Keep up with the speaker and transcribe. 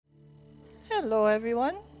Hello,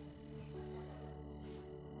 everyone.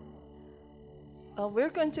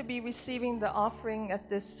 We're going to be receiving the offering at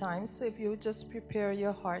this time, so if you would just prepare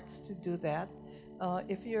your hearts to do that.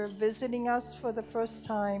 If you're visiting us for the first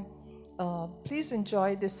time, please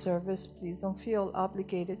enjoy this service. Please don't feel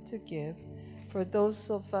obligated to give. For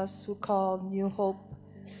those of us who call New Hope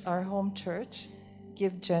our home church,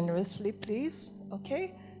 give generously, please.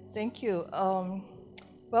 Okay? Thank you.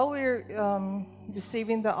 While we're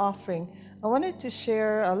receiving the offering, I wanted to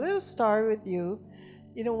share a little story with you.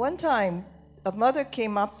 You know, one time, a mother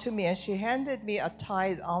came up to me and she handed me a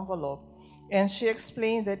tithe envelope. And she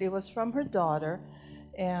explained that it was from her daughter.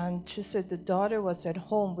 And she said the daughter was at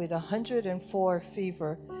home with 104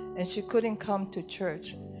 fever and she couldn't come to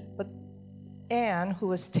church. But Anne, who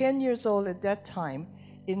was 10 years old at that time,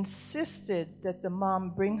 insisted that the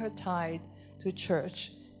mom bring her tithe to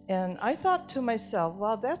church. And I thought to myself,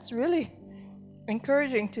 wow, that's really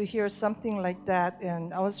encouraging to hear something like that.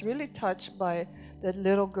 And I was really touched by that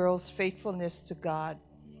little girl's faithfulness to God.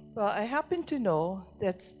 Well, I happen to know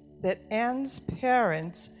that Anne's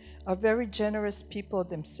parents are very generous people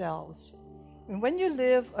themselves. And when you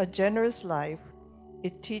live a generous life,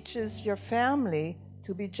 it teaches your family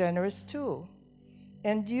to be generous too.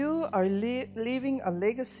 And you are leaving a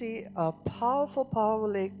legacy, a powerful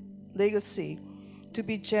legacy, to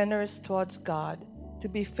be generous towards God, to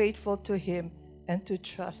be faithful to Him, and to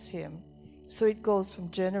trust Him. So it goes from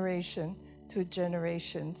generation to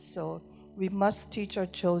generation. So we must teach our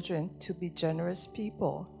children to be generous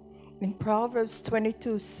people. In Proverbs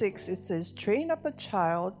 22:6, it says, "Train up a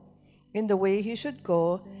child in the way he should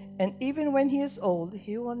go, and even when he is old,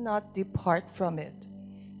 he will not depart from it."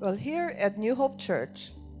 Well, here at New Hope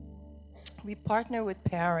Church, we partner with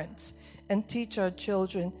parents and teach our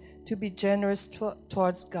children to be generous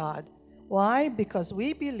towards God. Why? Because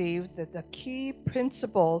we believe that the key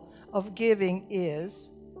principle of giving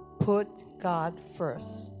is put God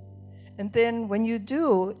first. And then when you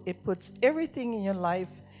do, it puts everything in your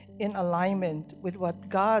life in alignment with what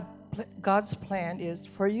God's plan is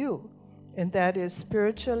for you. And that is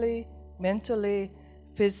spiritually, mentally,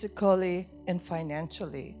 physically, and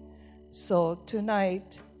financially. So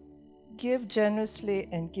tonight, give generously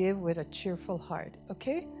and give with a cheerful heart,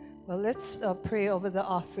 okay? Well, let's pray over the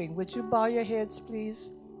offering. Would you bow your heads,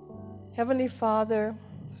 please? Heavenly Father,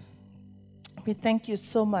 we thank you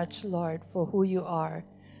so much, Lord, for who you are.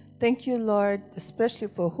 Thank you, Lord, especially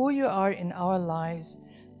for who you are in our lives.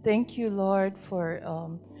 Thank you, Lord, for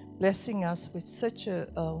blessing us with such a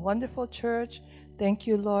wonderful church. Thank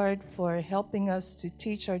you, Lord, for helping us to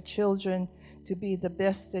teach our children to be the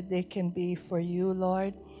best that they can be for you,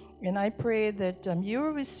 Lord. And I pray that you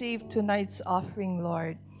will receive tonight's offering,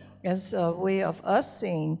 Lord, as a way of us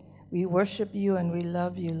saying, we worship you and we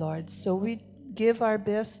love you, Lord. So we give our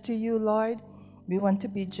best to you, Lord. We want to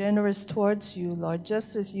be generous towards you, Lord,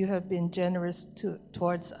 just as you have been generous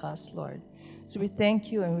towards us, Lord. So we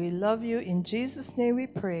thank you and we love you. In Jesus' name we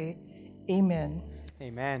pray. Amen.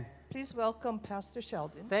 Amen. Please welcome Pastor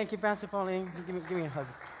Sheldon. Thank you, Pastor Pauline. Give me a hug.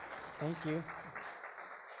 Thank you.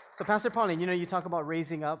 So, Pastor Pauline, you talk about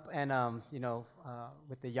raising up and,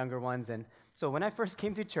 with the younger ones. And so when I first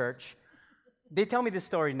came to church, they tell me this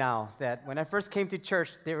story now, that when I first came to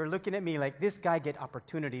church, they were looking at me like, this guy get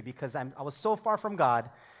opportunity because I was so far from God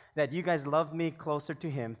that you guys loved me closer to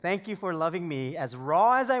Him. Thank you for loving me as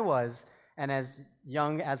raw as I was and as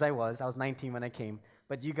young as I was. I was 19 when I came.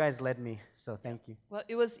 But you guys led me, so thank you. Well,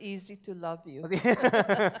 it was easy to love you.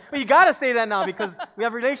 Well, you got to say that now because we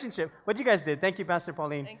have a relationship. But you guys did. Thank you, Pastor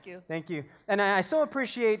Pauline. Thank you. Thank you. And I so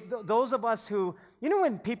appreciate those of us who,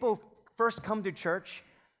 when people first come to church,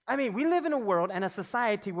 we live in a world and a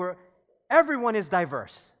society where everyone is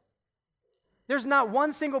diverse. There's not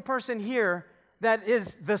one single person here that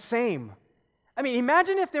is the same.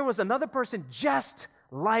 Imagine if there was another person just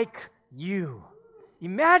like you.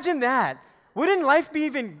 Imagine that. Wouldn't life be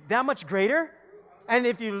even that much greater? And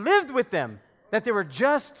if you lived with them, that they were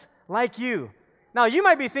just like you. Now, you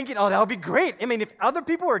might be thinking, oh, that would be great. If other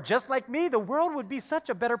people were just like me, the world would be such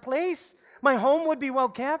a better place. My home would be well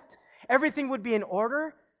kept. Everything would be in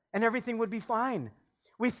order, and everything would be fine.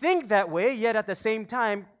 We think that way, yet at the same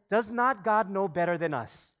time, does not God know better than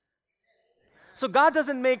us? So God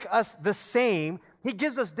doesn't make us the same. He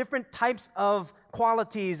gives us different types of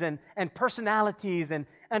qualities and personalities, and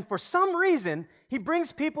for some reason, He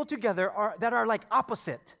brings people together that are like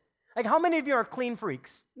opposite. Like, how many of you are clean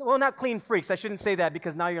freaks? Well, not clean freaks. I shouldn't say that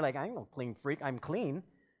because now you're like, I ain't no clean freak. I'm clean,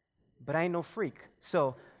 but I ain't no freak.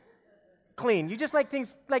 So, clean. You just like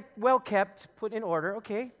things like well kept, put in order.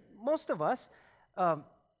 Okay, most of us.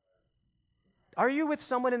 Are you with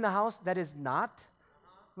someone in the house that is not?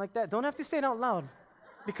 like that. Don't have to say it out loud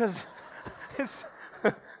because it's.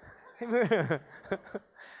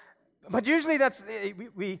 But usually that's,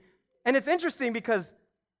 and it's interesting because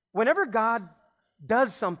whenever God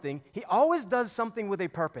does something, He always does something with a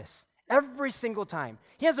purpose. Every single time.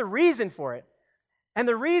 He has a reason for it. And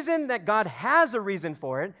the reason that God has a reason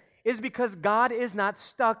for it is because God is not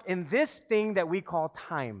stuck in this thing that we call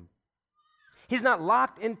time. He's not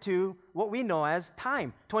locked into what we know as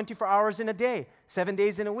time, 24 hours in a day, 7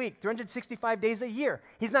 days in a week, 365 days a year.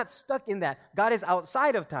 He's not stuck in that. God is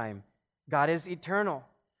outside of time. God is eternal.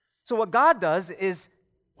 So what God does is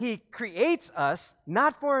He creates us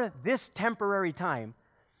not for this temporary time,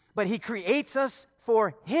 but He creates us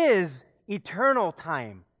for His eternal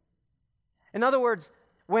time. In other words,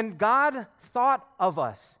 when God thought of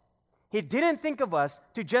us, He didn't think of us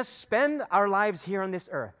to just spend our lives here on this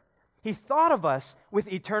earth. He thought of us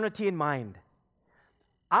with eternity in mind.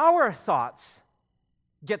 Our thoughts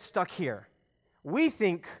get stuck here. We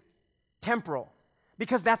think temporal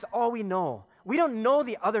because that's all we know. We don't know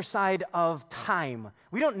the other side of time.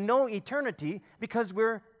 We don't know eternity because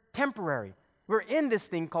we're temporary. We're in this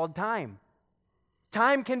thing called time.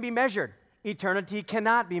 Time can be measured. Eternity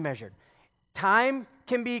cannot be measured. Time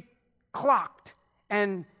can be clocked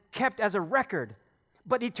and kept as a record.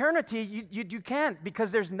 But eternity, you can't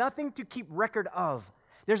because there's nothing to keep record of.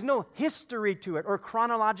 There's no history to it or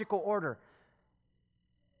chronological order.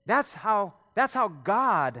 That's how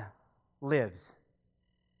God lives.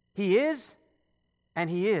 He is and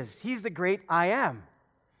He is. He's the great I am.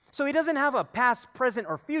 So He doesn't have a past, present,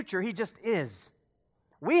 or future. He just is.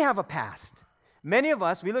 We have a past. Many of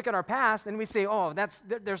us, we look at our past and we say, oh,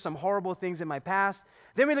 there's some horrible things in my past.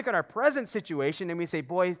 Then we look at our present situation and we say,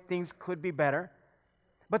 boy, things could be better.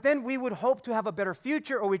 But then we would hope to have a better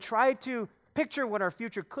future, or we try to picture what our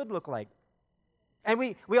future could look like. And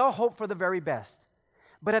we all hope for the very best.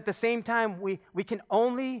 But at the same time, we can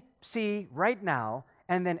only see right now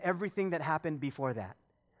and then everything that happened before that.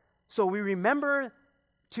 So we remember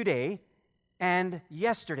today and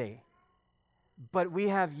yesterday, but we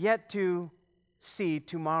have yet to see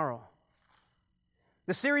tomorrow.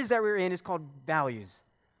 The series that we're in is called Values.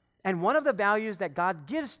 And one of the values that God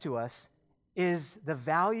gives to us is the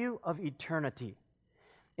value of eternity.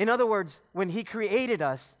 In other words, when He created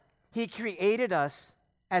us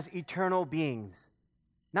as eternal beings,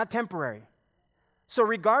 not temporary. So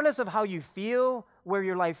regardless of how you feel, where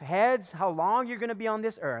your life heads, how long you're going to be on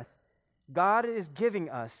this earth, God is giving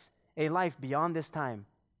us a life beyond this time.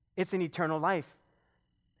 It's an eternal life.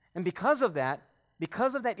 And because of that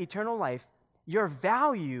eternal life, your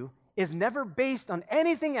value is never based on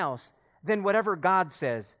anything else than whatever God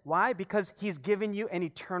says. Why? Because He's given you an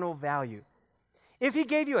eternal value. If He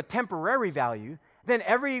gave you a temporary value, then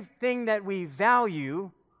everything that we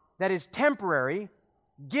value that is temporary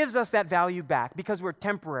gives us that value back because we're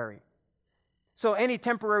temporary. So any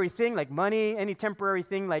temporary thing like money, any temporary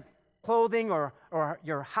thing like clothing or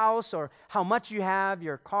your house or how much you have,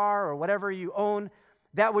 your car or whatever you own,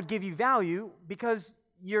 that would give you value because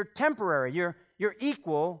you're temporary. You're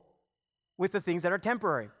equal with the things that are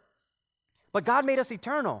temporary. But God made us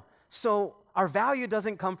eternal. So our value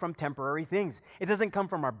doesn't come from temporary things. It doesn't come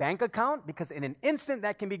from our bank account because in an instant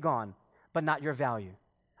that can be gone, but not your value.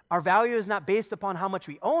 Our value is not based upon how much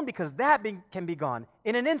we own because that can be gone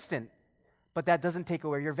in an instant, but that doesn't take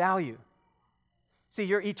away your value. See,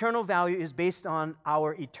 your eternal value is based on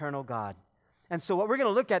our eternal God. And so what we're going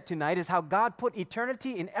to look at tonight is how God put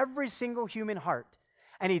eternity in every single human heart.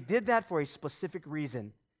 And He did that for a specific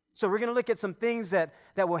reason. So we're going to look at some things that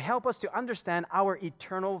will help us to understand our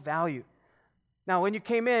eternal value. Now, when you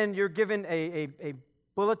came in, you're given a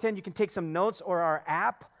bulletin. You can take some notes or our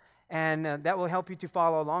app, and that will help you to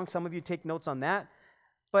follow along. Some of you take notes on that.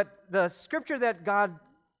 But the scripture that God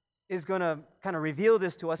is going to kind of reveal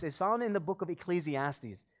this to us is found in the book of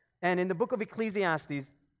Ecclesiastes. And in the book of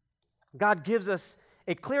Ecclesiastes, God gives us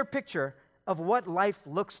a clear picture of what life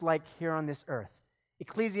looks like here on this earth.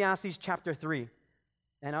 Ecclesiastes chapter 3.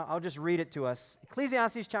 And I'll just read it to us.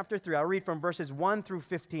 Ecclesiastes chapter 3, I'll read from verses 1 through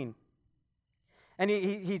 15. And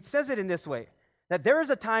he says it in this way, that there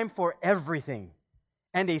is a time for everything,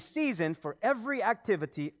 and a season for every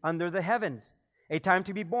activity under the heavens, a time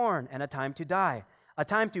to be born and a time to die, a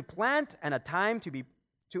time to plant and a time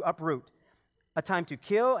to uproot, a time to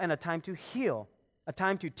kill and a time to heal, a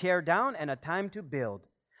time to tear down and a time to build,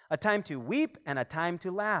 a time to weep and a time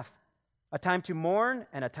to laugh, a time to mourn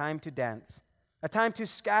and a time to dance, a time to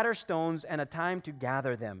scatter stones and a time to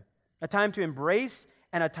gather them, a time to embrace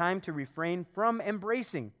and a time to refrain from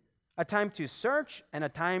embracing, a time to search and a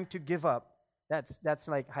time to give up. That's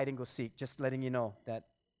like hide and go seek, just letting you know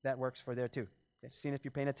that works for there too. Seeing if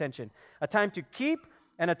you're paying attention. A time to keep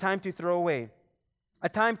and a time to throw away. A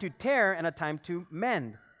time to tear and a time to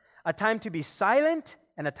mend. A time to be silent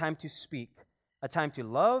and a time to speak. A time to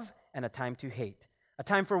love and a time to hate. A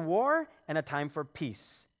time for war and a time for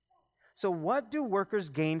peace. So what do workers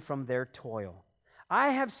gain from their toil? I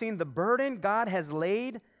have seen the burden God has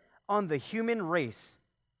laid on the human race.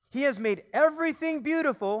 He has made everything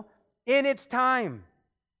beautiful in its time.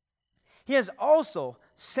 He has also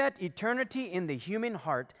set eternity in the human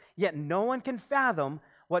heart, yet no one can fathom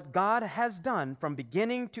what God has done from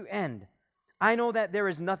beginning to end. I know that there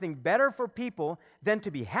is nothing better for people than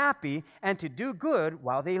to be happy and to do good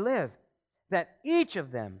while they live, that each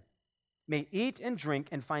of them may eat and drink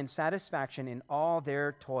and find satisfaction in all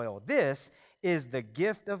their toil. This is the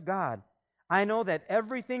gift of God. I know that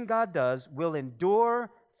everything God does will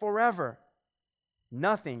endure forever.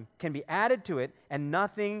 Nothing can be added to it and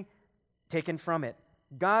nothing taken from it.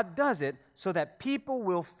 God does it so that people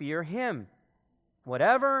will fear Him.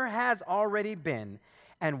 Whatever has already been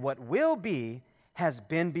and what will be has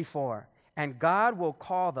been before, and God will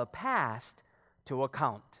call the past to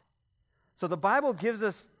account. So the Bible gives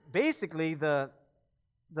us basically the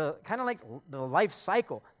kind of like the life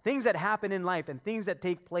cycle, things that happen in life and things that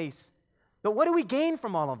take place. But what do we gain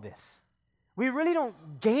from all of this? We really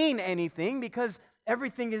don't gain anything because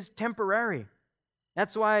everything is temporary.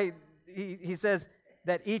 That's why he says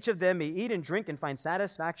that each of them may eat and drink and find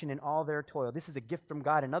satisfaction in all their toil. This is a gift from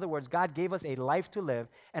God. In other words, God gave us a life to live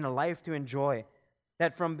and a life to enjoy.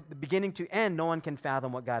 That from the beginning to end, no one can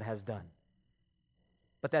fathom what God has done.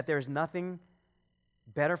 But that there's nothing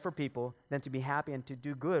better for people than to be happy and to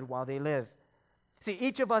do good while they live. See,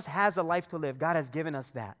 each of us has a life to live. God has given us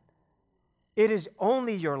that. It is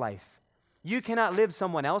only your life. You cannot live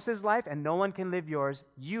someone else's life, and no one can live yours.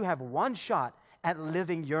 You have one shot at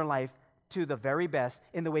living your life to the very best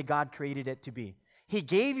in the way God created it to be. He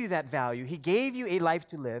gave you that value. He gave you a life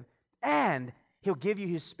to live, and He'll give you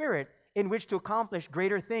His Spirit in which to accomplish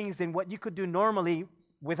greater things than what you could do normally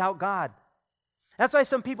without God. That's why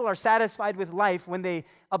some people are satisfied with life when they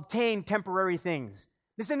obtain temporary things.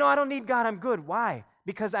 They say, no, I don't need God, I'm good. Why?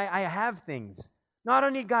 Because I have things. No, I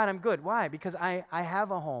don't need God, I'm good. Why? Because I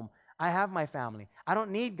have a home. I have my family. I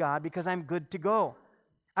don't need God because I'm good to go.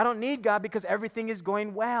 I don't need God because everything is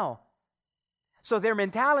going well. So their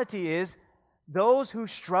mentality is those who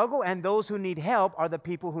struggle and those who need help are the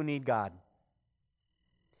people who need God.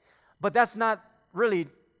 But that's not really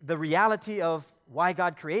the reality of why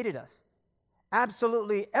God created us.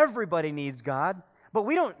 Absolutely everybody needs God, but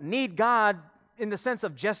we don't need God in the sense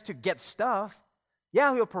of just to get stuff.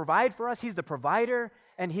 Yeah, He'll provide for us. He's the provider,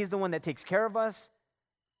 and He's the one that takes care of us,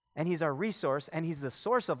 and He's our resource, and He's the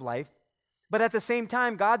source of life. But at the same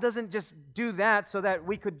time, God doesn't just do that so that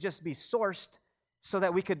we could just be sourced, so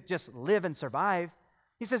that we could just live and survive.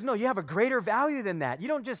 He says, no, you have a greater value than that. You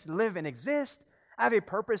don't just live and exist. I have a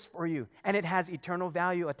purpose for you, and it has eternal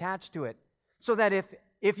value attached to it. So that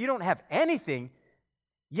if you don't have anything,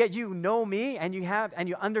 yet you know me and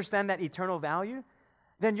you understand that eternal value,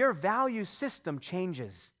 then your value system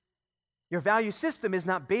changes. Your value system is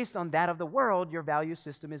not based on that of the world. Your value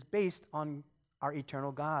system is based on our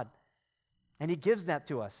eternal God. And He gives that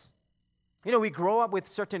to us. You know, we grow up with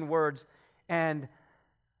certain words, and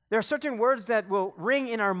there are certain words that will ring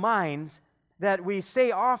in our minds that we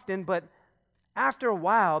say often, but after a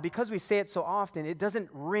while, because we say it so often, it doesn't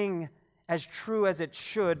ring as true as it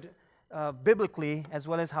should biblically, as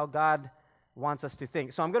well as how God wants us to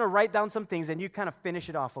think. So I'm going to write down some things, and you kind of finish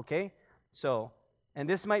it off, okay? So, and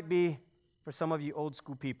this might be for some of you old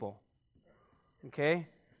school people. Okay?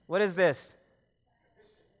 What is this?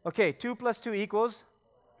 Okay, 2 plus 2 equals,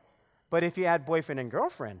 but if you add boyfriend and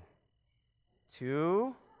girlfriend,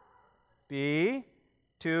 2,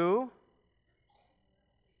 2.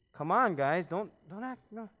 Come on, guys, don't act,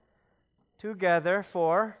 no. Together,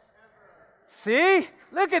 4. See?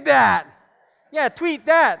 Look at that. Yeah, tweet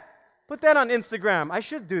that. Put that on Instagram. I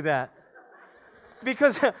should do that.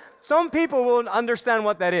 Because some people won't understand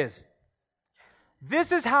what that is.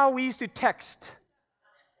 This is how we used to text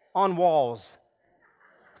on walls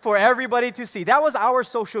for everybody to see. That was our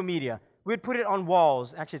social media. We'd put it on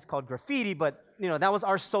walls. Actually, it's called graffiti, but that was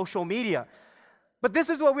our social media. But this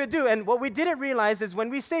is what we'd do. And what we didn't realize is when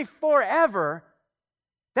we say forever,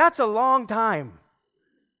 that's a long time.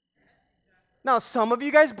 Now, some of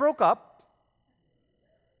you guys broke up.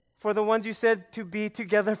 For the ones you said to be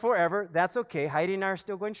together forever, that's okay. Heidi and I are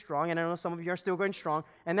still going strong, and I know some of you are still going strong,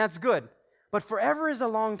 and that's good. But forever is a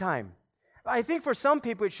long time. I think for some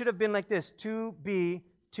people it should have been like this: to be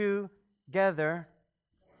together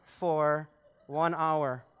for 1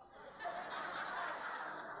 hour.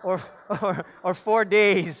 or 4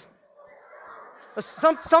 days.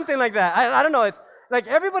 Something like that. I don't know. It's like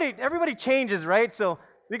everybody changes, right? So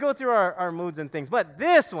we go through our moods and things. But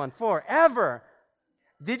this one, forever.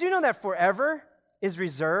 Did you know that forever is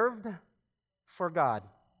reserved for God?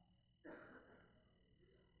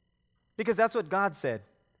 Because that's what God said,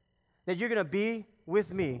 that you're going to be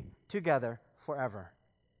with me together forever.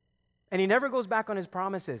 And he never goes back on his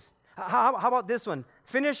promises. How about this one?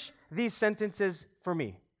 Finish these sentences for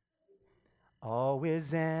me.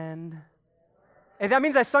 Always and that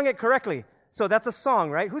means I sung it correctly. So that's a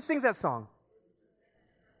song, right? Who sings that song?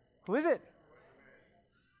 Who is it?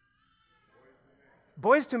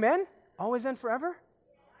 Boys to Men? Always and forever?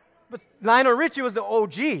 But Lionel Richie was the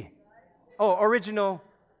OG. Oh, original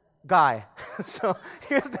guy. So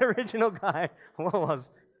here's the original guy. What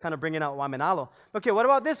was kind of bringing out Waminalo. Okay, what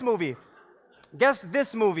about this movie? Guess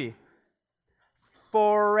this movie.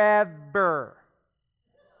 Forever.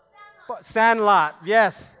 Sandlot,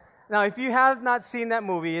 yes. Now, if you have not seen that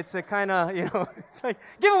movie, it's a kind of, it's like,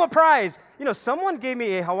 give them a prize. Someone gave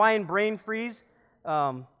me a Hawaiian brain freeze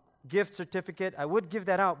gift certificate. I would give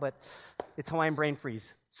that out, but it's Hawaiian brain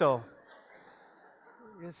freeze. So,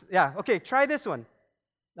 yeah, okay, try this one.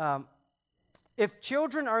 If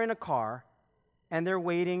children are in a car and they're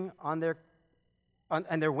waiting and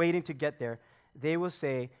they're waiting to get there, they will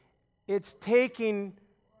say, "It's taking."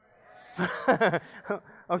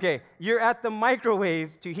 Okay, you're at the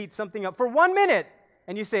microwave to heat something up for 1 minute,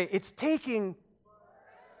 and you say, "It's taking."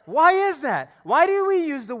 Why is that? Why do we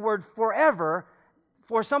use the word forever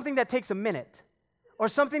for something that takes a minute, or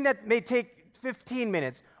something that may take 15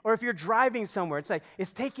 minutes, or if you're driving somewhere, it's like,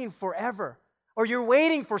 it's taking forever. Or you're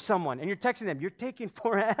waiting for someone, and you're texting them, "You're taking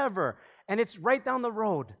forever," and it's right down the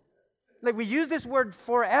road. Like, we use this word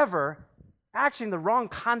forever actually in the wrong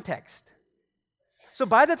context. So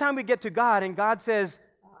by the time we get to God, and God says,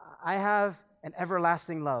 "I have an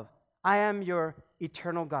everlasting love. I am your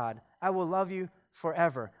eternal God. I will love you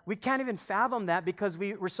forever." We can't even fathom that because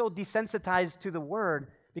we're so desensitized to the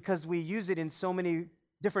word because we use it in so many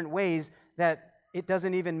different ways that it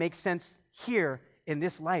doesn't even make sense here in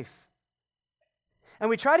this life. And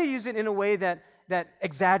we try to use it in a way that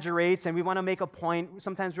exaggerates, and we want to make a point.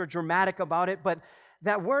 Sometimes we're dramatic about it, but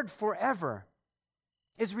that word forever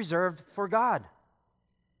is reserved for God.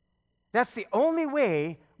 That's the only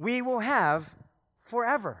way we will have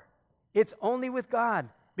forever. It's only with God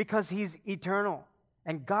because He's eternal.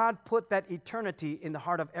 And God put that eternity in the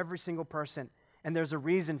heart of every single person. And there's a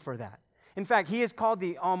reason for that. In fact, He is called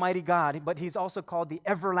the Almighty God, but He's also called the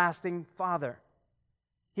Everlasting Father.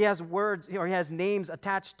 He has words, or He has names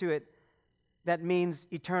attached to it that means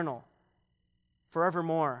eternal,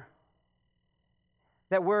 forevermore.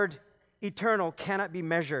 That word eternal cannot be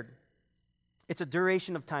measured. It's a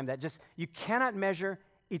duration of time that you cannot measure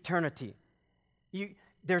eternity.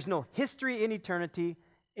 There's no history in eternity.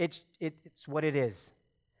 It's what it is.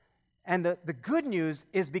 And the good news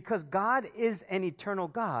is because God is an eternal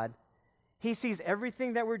God, He sees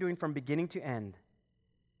everything that we're doing from beginning to end.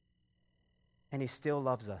 And He still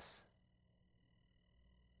loves us.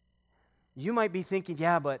 You might be thinking,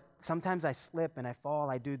 "Yeah, but sometimes I slip and I fall,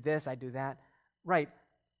 I do this, I do that." Right.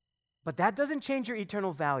 But that doesn't change your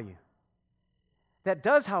eternal value. That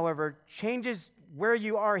does, however, changes where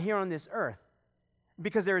you are here on this earth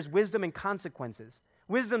because there is wisdom and consequences.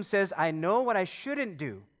 Wisdom says, "I know what I shouldn't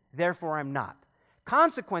do, therefore I'm not."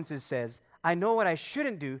 Consequences says, "I know what I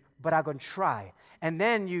shouldn't do, but I'm going to try." And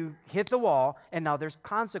then you hit the wall, and now there's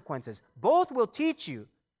consequences. Both will teach you,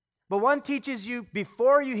 but one teaches you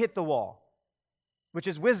before you hit the wall, which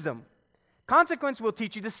is wisdom. Consequence will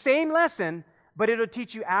teach you the same lesson, but it'll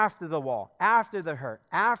teach you after the wall, after the hurt,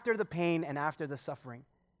 after the pain, and after the suffering.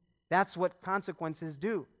 That's what consequences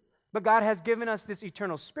do. But God has given us this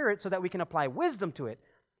eternal spirit so that we can apply wisdom to it.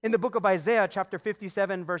 In the book of Isaiah, chapter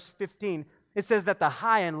 57, verse 15, it says that the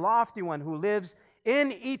high and lofty one who lives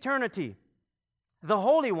in eternity, the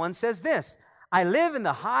Holy One, says this, "I live in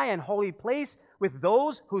the high and holy place with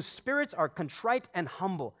those whose spirits are contrite and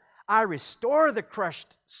humble. I restore the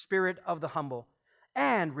crushed spirit of the humble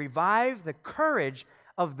and revive the courage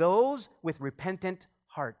of those with repentant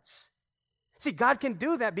hearts." See, God can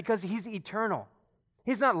do that because He's eternal.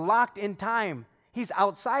 He's not locked in time. He's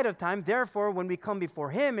outside of time. Therefore, when we come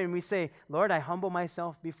before Him and we say, "Lord, I humble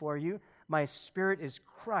myself before you. My spirit is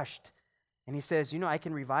crushed." And He says, "I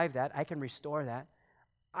can revive that. I can restore that.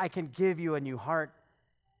 I can give you a new heart.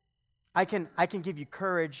 I can give you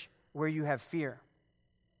courage where you have fear."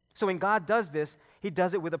 So when God does this, He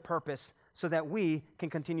does it with a purpose so that we can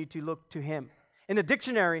continue to look to Him. In the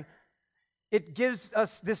dictionary, it gives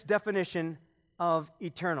us this definition of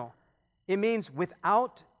eternal. It means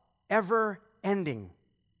without ever ending.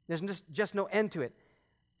 There's just no end to it.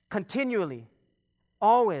 Continually,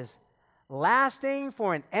 always, lasting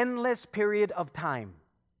for an endless period of time.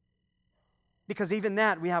 Because even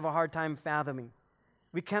that we have a hard time fathoming.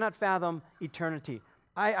 We cannot fathom eternity.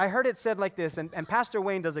 I heard it said like this, and Pastor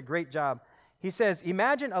Wayne does a great job. He says,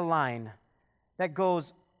 imagine a line that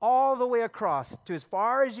goes all the way across to as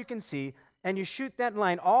far as you can see, and you shoot that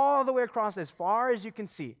line all the way across as far as you can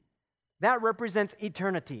see. That represents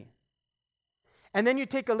eternity. And then you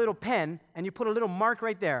take a little pen and you put a little mark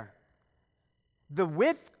right there. The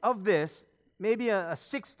width of this, maybe a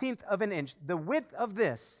 16th of an inch, the width of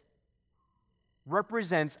this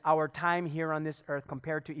represents our time here on this earth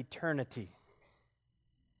compared to eternity.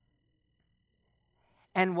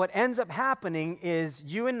 And what ends up happening is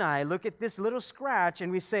you and I look at this little scratch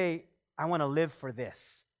and we say, I want to live for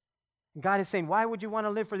this. And God is saying, why would you want to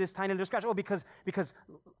live for this tiny little scratch? Oh, because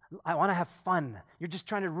I want to have fun. You're just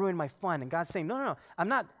trying to ruin my fun. And God's saying, no, I'm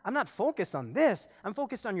not focused on this. I'm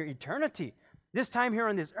focused on your eternity. This time here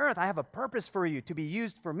on this earth, I have a purpose for you to be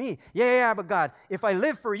used for me. Yeah, but God, if I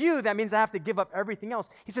live for you, that means I have to give up everything else.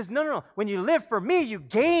 He says, no. When you live for me, you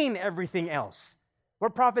gain everything else.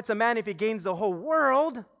 What profits a man if he gains the whole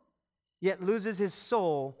world, yet loses his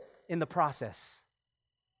soul in the process?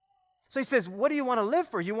 So he says, what do you want to live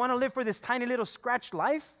for? You want to live for this tiny little scratched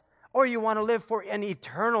life? Or you want to live for an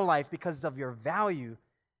eternal life because of your value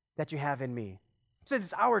that you have in me? So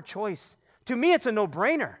it's our choice. To me, it's a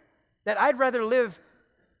no-brainer that I'd rather live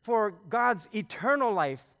for God's eternal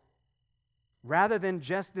life rather than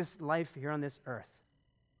just this life here on this earth.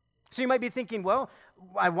 So you might be thinking, well,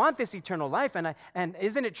 I want this eternal life, and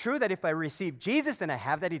isn't it true that if I receive Jesus, then I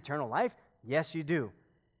have that eternal life? Yes, you do.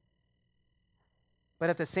 But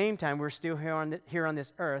at the same time, we're still here on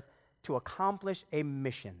this earth to accomplish a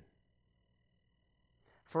mission.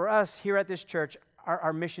 For us here at this church,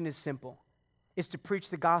 our mission is simple. It's to preach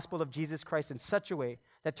the gospel of Jesus Christ in such a way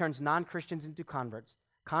that turns non-Christians into converts,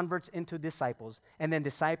 converts into disciples, and then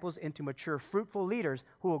disciples into mature, fruitful leaders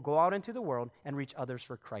who will go out into the world and reach others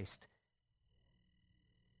for Christ.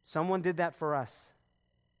 Someone did that for us.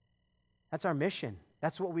 That's our mission.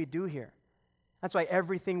 That's what we do here. That's why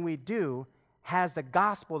everything we do has the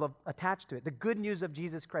gospel attached to it, the good news of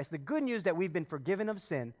Jesus Christ, the good news that we've been forgiven of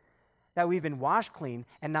sin, that we've been washed clean,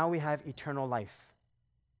 and now we have eternal life.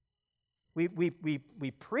 We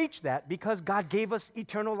preach that because God gave us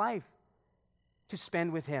eternal life to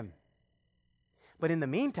spend with Him. But in the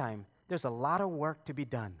meantime, there's a lot of work to be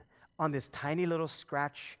done on this tiny little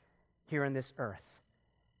scratch here on this earth.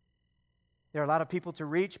 There are a lot of people to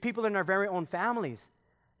reach, people in our very own families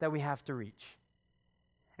that we have to reach.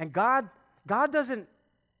 And God doesn't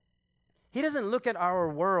look at our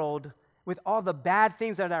world with all the bad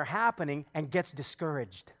things that are happening and gets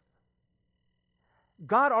discouraged.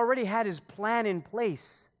 God already had His plan in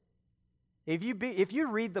place. If you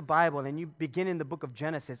read the Bible and you begin in the book of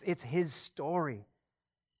Genesis, it's His story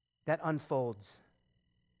that unfolds.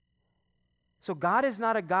 So God is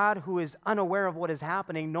not a God who is unaware of what is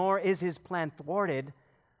happening, nor is His plan thwarted.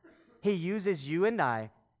 He uses you and I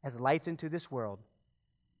as lights into this world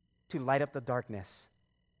to light up the darkness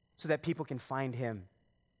so that people can find Him.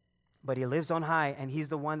 But He lives on high, and He's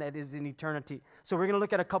the one that is in eternity. So we're going to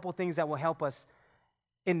look at a couple things that will help us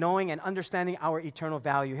in knowing and understanding our eternal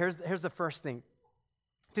value. Here's the first thing.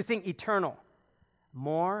 To think eternal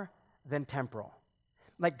more than temporal.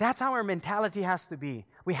 Like, that's how our mentality has to be.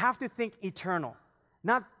 We have to think eternal,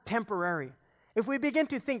 not temporary. If we begin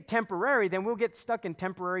to think temporary, then we'll get stuck in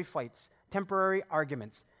temporary fights, temporary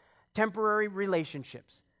arguments, temporary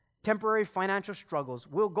relationships, temporary financial struggles.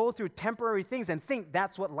 We'll go through temporary things and think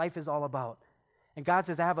that's what life is all about. And God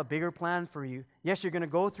says, I have a bigger plan for you. Yes, you're going to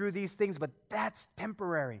go through these things, but that's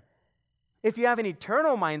temporary. If you have an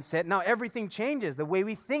eternal mindset, now everything changes. The way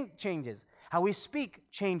we think changes. How we speak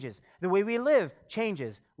changes. The way we live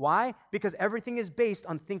changes. Why? Because everything is based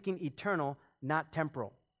on thinking eternal, not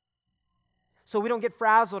temporal. So we don't get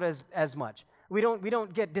frazzled as much. We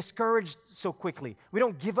don't get discouraged so quickly. We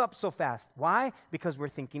don't give up so fast. Why? Because we're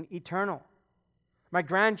thinking eternal. My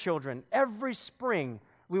grandchildren, every spring,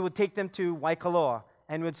 we would take them to Waikoloa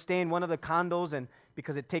and would stay in one of the condos, and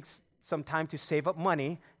because it takes some time to save up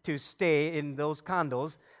money to stay in those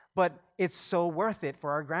condos, but it's so worth it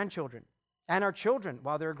for our grandchildren and our children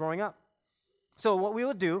while they're growing up. So what we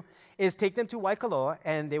would do is take them to Waikoloa,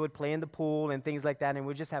 and they would play in the pool and things like that, and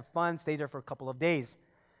we'd just have fun, stay there for a couple of days.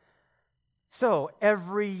 So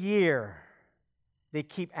every year, they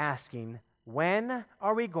keep asking, when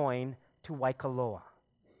are we going to Waikoloa?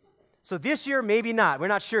 So this year, maybe not. We're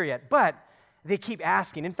not sure yet, but they keep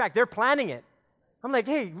asking. In fact, they're planning it. I'm like,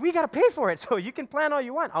 hey, we got to pay for it, so you can plan all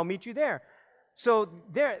you want. I'll meet you there. So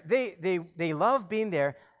they love being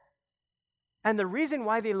there. And the reason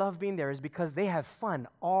why they love being there is because they have fun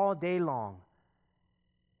all day long.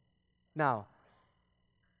 Now,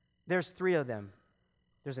 there's 3 of them.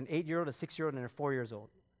 There's an 8-year-old, a 6-year-old, and a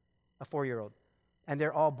 4-year-old. And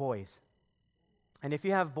they're all boys. And if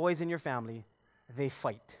you have boys in your family, they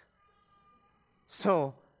fight.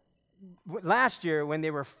 So last year when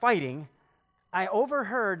they were fighting, I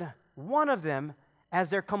overheard one of them, as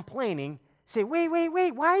they're complaining, say, wait,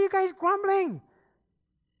 why are you guys grumbling?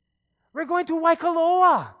 We're going to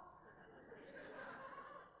Waikoloa.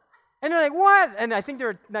 And they're like, what? And I think they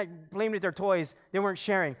were like blaming their toys. They weren't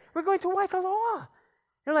sharing. We're going to Waikoloa.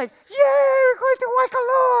 They're like, yay, we're going to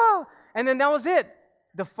Waikoloa. And then that was it.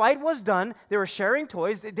 The fight was done. They were sharing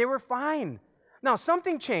toys. They were fine. Now,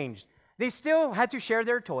 something changed. They still had to share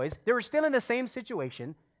their toys. They were still in the same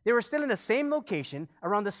situation. They were still in the same location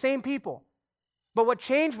around the same people. But what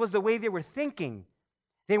changed was the way they were thinking.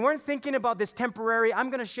 They weren't thinking about this temporary, I'm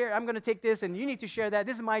going to take this and you need to share that.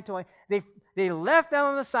 This is my toy. They left that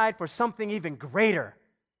on the side for something even greater.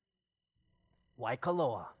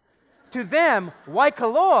 Waikoloa. To them,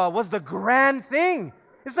 Waikoloa was the grand thing.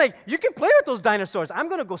 It's like, you can play with those dinosaurs. I'm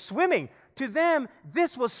going to go swimming. To them,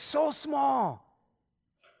 this was so small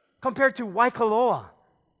compared to Waikoloa.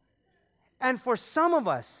 And for some of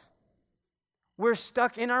us, we're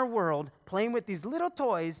stuck in our world playing with these little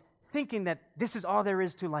toys, thinking that this is all there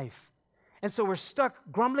is to life. And so we're stuck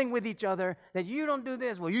grumbling with each other that you don't do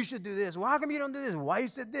this. Well, you should do this. Well, how come you don't do this? Why you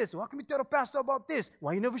said this? Well, how come you tell the pastor about this?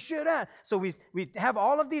 Why you never share that? So we have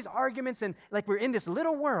all of these arguments, and like we're in this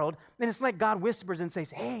little world, and it's like God whispers and says,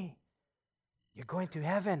 hey, you're going to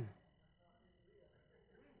heaven.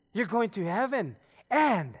 You're going to heaven.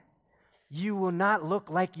 And you will not look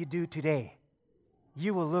like you do today.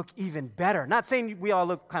 You will look even better. Not saying we all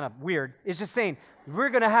look kind of weird. It's just saying we're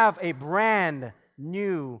going to have a brand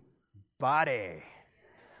new body.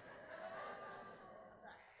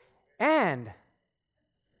 And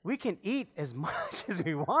we can eat as much as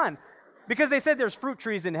we want. Because they said there's fruit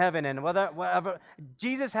trees in heaven and whatever.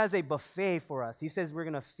 Jesus has a buffet for us. He says we're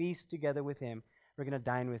going to feast together with Him. We're going to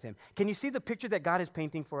dine with Him. Can you see the picture that God is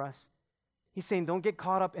painting for us? He's saying don't get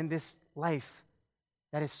caught up in this life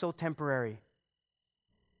that is so temporary.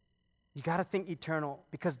 You got to think eternal,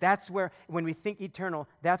 because that's where, when we think eternal,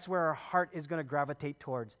 that's where our heart is going to gravitate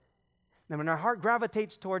towards. And when our heart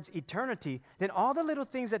gravitates towards eternity, then all the little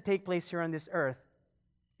things that take place here on this earth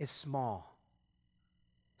is small.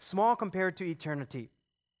 Small compared to eternity.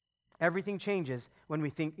 Everything changes when we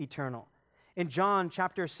think eternal. In John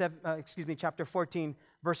chapter 14,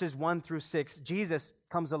 verses 1 through 6, Jesus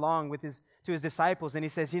comes along to his disciples, and he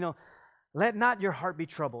says, let not your heart be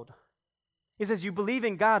troubled. He says, you believe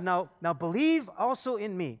in God, now believe also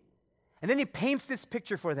in me. And then he paints this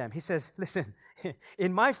picture for them. He says, listen,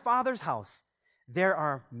 in my Father's house, there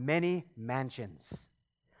are many mansions.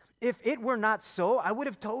 If it were not so, I would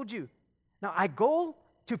have told you. Now I go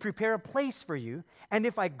to prepare a place for you, and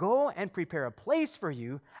if I go and prepare a place for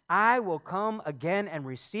you, I will come again and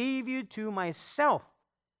receive you to myself.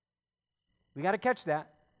 We got to catch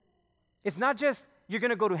that. It's not just you're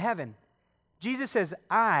going to go to heaven. Jesus says,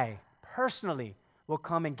 I personally will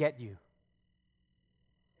come and get you.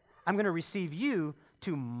 I'm going to receive you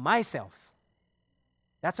to myself.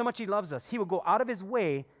 That's how much He loves us. He will go out of His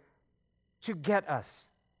way to get us.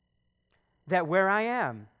 That where I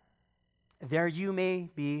am, there you may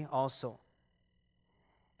be also.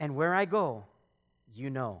 And where I go, you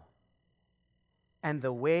know. And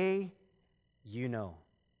the way, you know.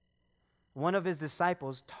 One of His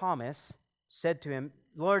disciples, Thomas, said to Him,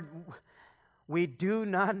 Lord, we do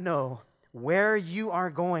not know where you are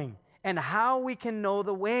going and how we can know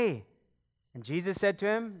the way. And Jesus said to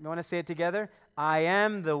him, you want to say it together? I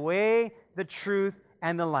am the way, the truth,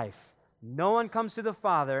 and the life. No one comes to the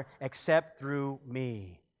Father except through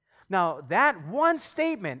me. Now, that one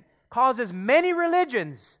statement causes many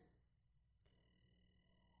religions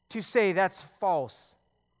to say that's false.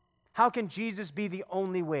 How can Jesus be the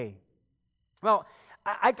only way? Well,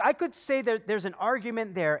 I could say that there's an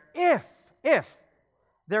argument there if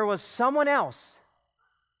there was someone else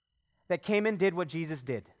that came and did what Jesus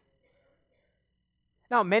did.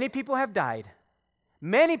 Now, many people have died.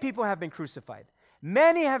 Many people have been crucified.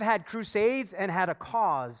 Many have had crusades and had a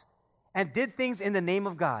cause and did things in the name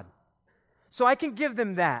of God. So I can give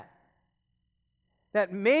them that.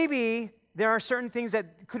 That maybe there are certain things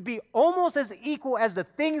that could be almost as equal as the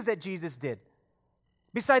things that Jesus did.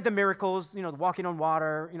 Beside the miracles, walking on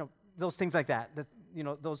water, those things like that.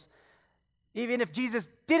 Those. Even if Jesus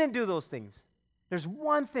didn't do those things, there's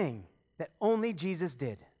one thing that only Jesus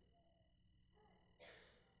did.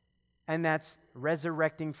 And that's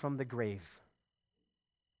resurrecting from the grave.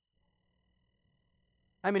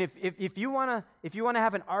 I mean, if you wanna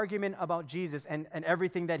have an argument about Jesus and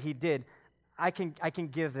everything that he did, I can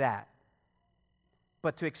give that.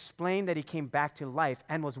 But to explain that he came back to life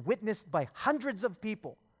and was witnessed by hundreds of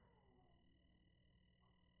people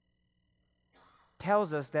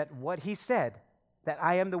tells us that what he said, that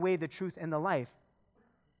I am the way, the truth, and the life,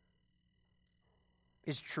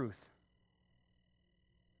 is truth.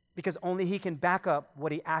 Because only he can back up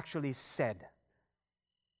what he actually said.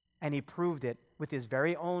 And he proved it with his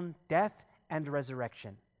very own death and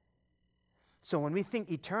resurrection. So when we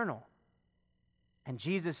think eternal, and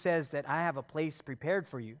Jesus says that I have a place prepared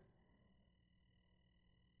for you,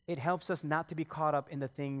 it helps us not to be caught up in the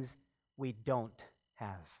things we don't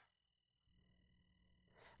have.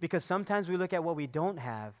 Because sometimes we look at what we don't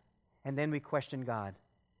have, and then we question God.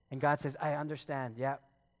 And God says, I understand, yeah,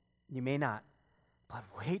 you may not, but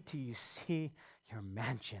wait till you see your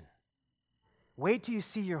mansion. Wait till you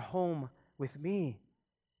see your home with me.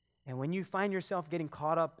 And when you find yourself getting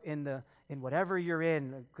caught up in whatever you're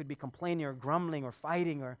in, it could be complaining or grumbling or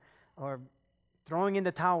fighting or throwing in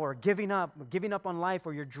the towel or giving up on life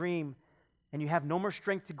or your dream, and you have no more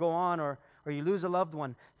strength to go on, or you lose a loved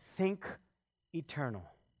one, think eternal.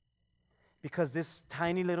 Because this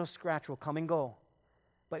tiny little scratch will come and go,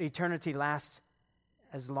 but eternity lasts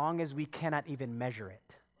as long as we cannot even measure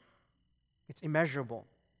it. It's immeasurable.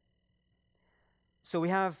 So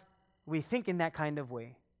we think in that kind of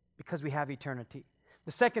way because we have eternity.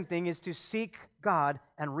 The second thing is to seek God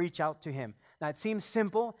and reach out to him. Now, it seems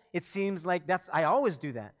simple. It seems like I always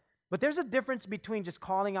do that. But there's a difference between just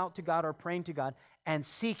calling out to God or praying to God and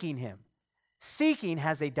seeking him. Seeking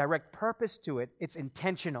has a direct purpose to it. It's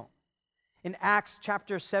intentional. In Acts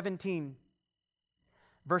chapter 17,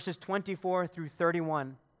 verses 24 through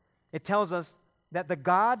 31, it tells us that the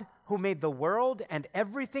God who made the world and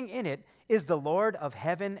everything in it is the Lord of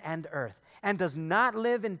heaven and earth, and does not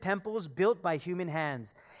live in temples built by human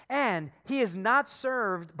hands. And he is not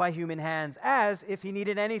served by human hands as if he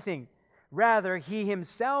needed anything. Rather, he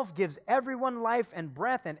himself gives everyone life and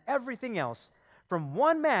breath and everything else. From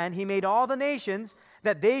one man he made all the nations,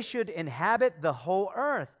 that they should inhabit the whole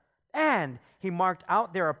earth. And he marked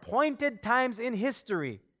out their appointed times in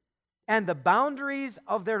history and the boundaries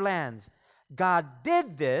of their lands. God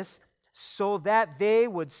did this so that they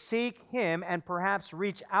would seek him and perhaps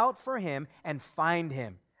reach out for him and find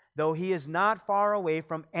him, though he is not far away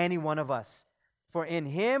from any one of us. For in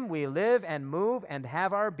him we live and move and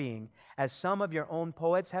have our being. As some of your own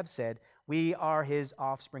poets have said, we are his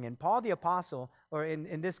offspring. And Paul the apostle, or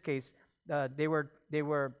in this case, they were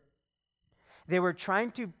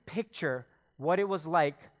trying to picture what it was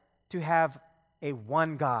like to have a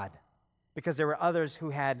one God, because there were others who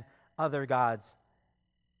had other gods,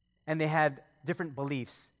 and they had different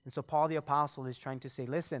beliefs. And so Paul the apostle is trying to say,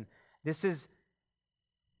 listen, this is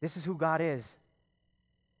who God is.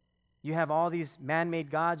 You have all these man-made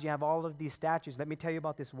gods, you have all of these statues. Let me tell you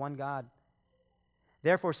about this one God.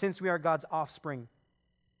 Therefore, since we are God's offspring,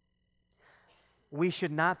 we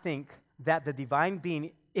should not think that the divine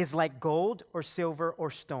being is like gold or silver or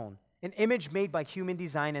stone, an image made by human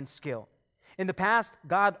design and skill. In the past,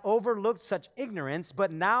 God overlooked such ignorance,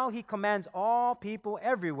 but now he commands all people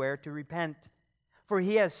everywhere to repent. For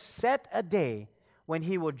he has set a day when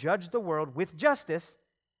he will judge the world with justice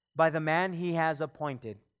by the man he has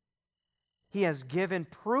appointed. He has given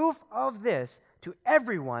proof of this to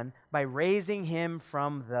everyone by raising him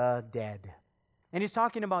from the dead. And he's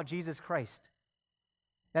talking about Jesus Christ.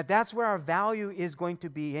 That's where our value is going to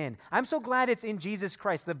be in. I'm so glad it's in Jesus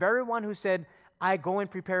Christ, the very one who said, I go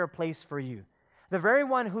and prepare a place for you. The very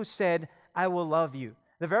one who said, I will love you.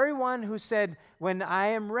 The very one who said, when I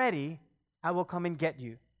am ready, I will come and get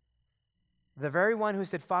you. The very one who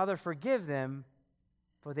said, Father, forgive them,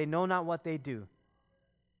 for they know not what they do.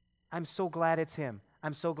 I'm so glad it's him.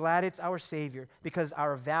 I'm so glad it's our Savior, because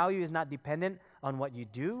our value is not dependent on what you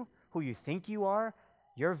do, who you think you are.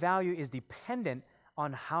 Your value is dependent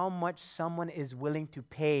on how much someone is willing to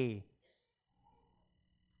pay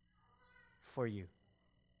for you.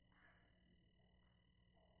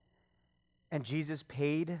 And Jesus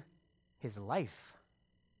paid his life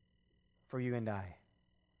for you and I.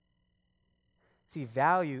 See,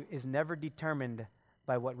 value is never determined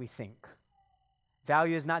by what we think.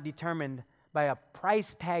 Value is not determined by a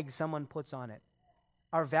price tag someone puts on it.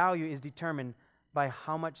 Our value is determined by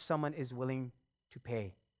how much someone is willing to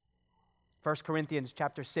pay. 1 Corinthians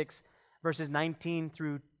chapter 6, verses 19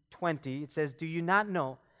 through 20, it says, Do you not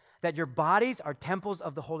know that your bodies are temples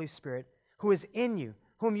of the Holy Spirit, who is in you,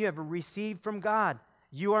 whom you have received from God.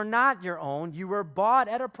 You are not your own. You were bought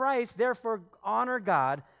at a price. Therefore, honor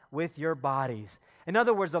God with your bodies. In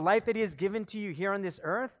other words, the life that He has given to you here on this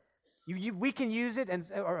earth, we can use it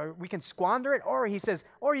or we can squander it, or He says,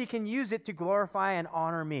 or you can use it to glorify and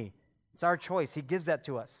honor me. It's our choice. He gives that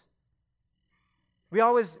to us. We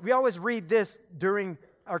always read this during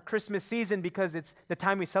our Christmas season because it's the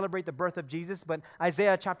time we celebrate the birth of Jesus. But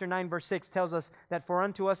Isaiah chapter 9 verse 6 tells us that for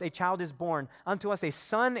unto us a child is born, unto us a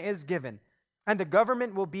son is given, and the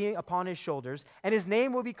government will be upon His shoulders, and His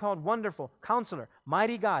name will be called Wonderful, Counselor,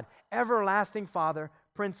 Mighty God, Everlasting Father,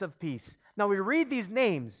 Prince of Peace. Now we read these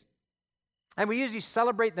names, and we usually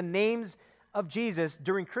celebrate the names of Jesus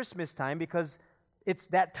during Christmas time because it's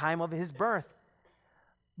that time of His birth.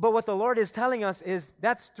 But what the Lord is telling us is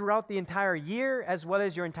that's throughout the entire year, as well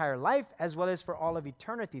as your entire life, as well as for all of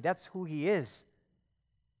eternity. That's who He is.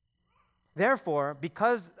 Therefore,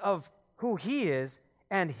 because of who He is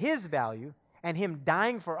and His value and Him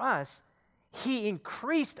dying for us, He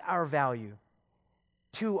increased our value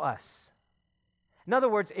to us. In other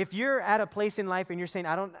words, if you're at a place in life and you're saying,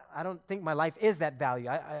 I don't think my life is that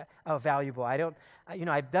valuable.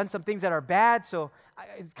 I've done some things that are bad, so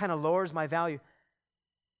it kind of lowers my value.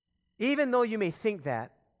 Even though you may think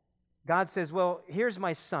that, God says, well, here's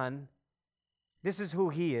my son. This is who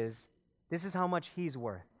he is. This is how much he's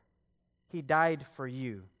worth. He died for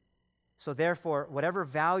you. So therefore, whatever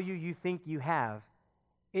value you think you have,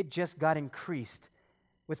 it just got increased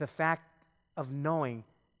with the fact of knowing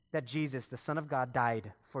that Jesus, the Son of God,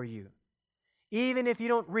 died for you. Even if you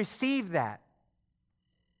don't receive that,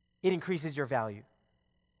 it increases your value.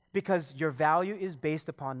 Because your value is based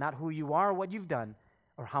upon not who you are or what you've done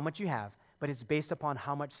or how much you have, but it's based upon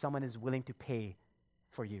how much someone is willing to pay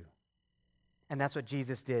for you. And that's what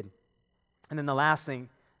Jesus did. And then the last thing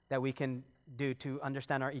that we can do to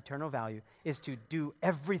understand our eternal value is to do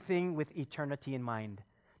everything with eternity in mind.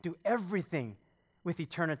 Do everything with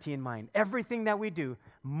eternity in mind. Everything that we do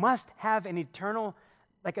must have an eternal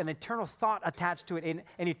thought attached to it,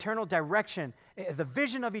 an eternal direction, the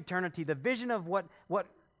vision of eternity, the vision of what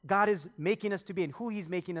God is making us to be and who He's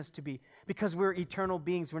making us to be. Because we're eternal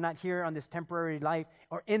beings. We're not here on this temporary life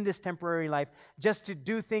or in this temporary life just to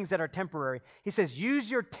do things that are temporary. He says, use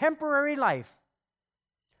your temporary life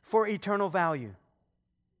for eternal value.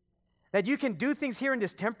 That you can do things here in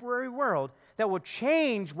this temporary world that will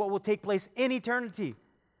change what will take place in eternity.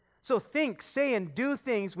 So think, say, and do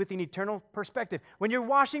things with an eternal perspective. When you're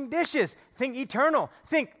washing dishes, think eternal.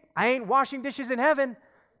 Think, I ain't washing dishes in heaven.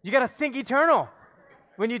 You got to think eternal.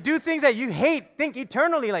 When you do things that you hate, think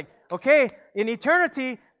eternally. Like, okay, in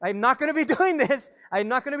eternity, I'm not going to be doing this. I'm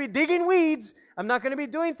not going to be digging weeds. I'm not going to be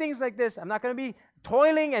doing things like this. I'm not going to be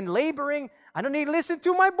toiling and laboring. I don't need to listen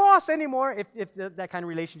to my boss anymore, if that kind of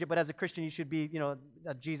relationship. But as a Christian, you should be,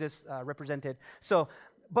 Jesus represented. So,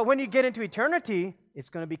 but when you get into eternity, it's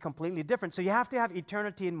going to be completely different. So you have to have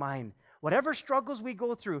eternity in mind. Whatever struggles we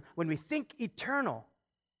go through, when we think eternal,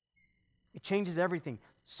 it changes everything.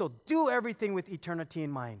 So do everything with eternity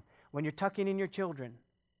in mind. When you're tucking in your children,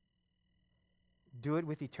 do it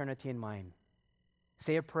with eternity in mind.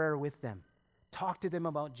 Say a prayer with them. Talk to them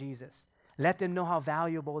about Jesus. Let them know how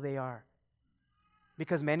valuable they are.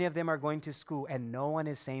 Because many of them are going to school and no one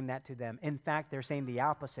is saying that to them. In fact, they're saying the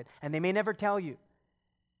opposite. And they may never tell you.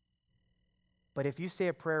 But if you say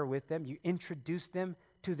a prayer with them, you introduce them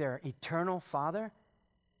to their eternal Father,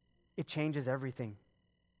 it changes everything.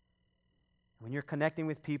 When you're connecting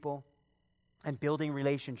with people and building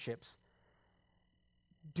relationships,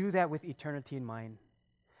 do that with eternity in mind.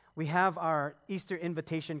 We have our Easter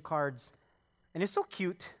invitation cards, and it's so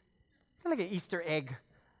cute. It's kind of like an Easter egg.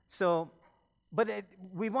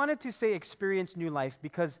 We wanted to say experience new life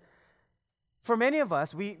because for many of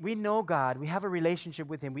us, we know God, we have a relationship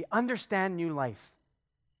with Him, we understand new life.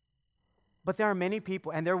 But there are many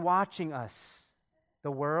people, and they're watching us.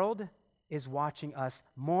 The world is watching us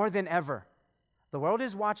more than ever. The world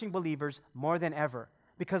is watching believers more than ever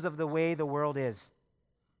because of the way the world is.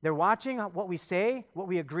 They're watching what we say, what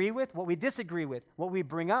we agree with, what we disagree with, what we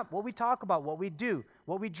bring up, what we talk about, what we do,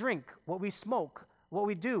 what we drink, what we smoke, what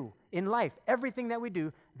we do in life. Everything that we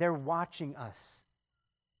do, they're watching us.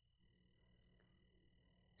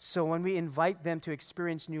 So when we invite them to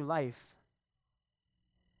experience new life,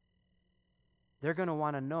 they're going to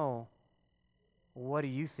want to know, what do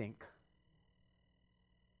you think?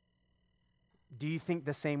 Do you think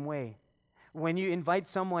the same way? When you invite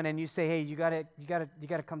someone and you say, "Hey, you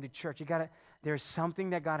gotta come to church. There's something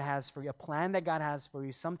that God has for you, a plan that God has for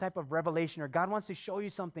you, some type of revelation, or God wants to show you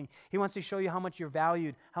something. He wants to show you how much you're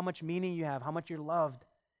valued, how much meaning you have, how much you're loved."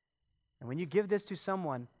 And when you give this to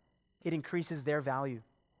someone, it increases their value.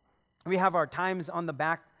 We have our times on the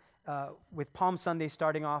back with Palm Sunday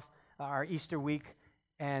starting off our Easter week,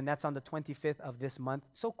 and that's on the 25th of this month.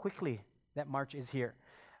 So quickly that March is here.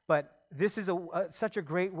 But this is such a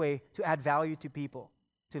great way to add value to people,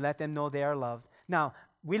 to let them know they are loved. Now,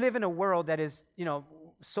 we live in a world that is,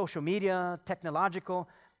 social media, technological,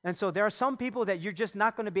 and so there are some people that you're just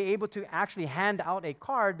not going to be able to actually hand out a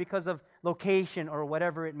card because of location or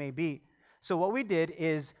whatever it may be. So what we did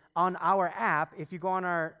is on our app, if you go on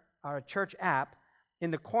our church app, in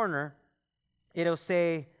the corner, it'll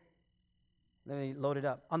say, let me load it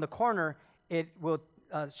up. On the corner, it will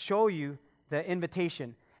show you the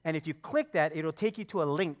invitation. And if you click that, it'll take you to a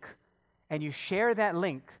link. And you share that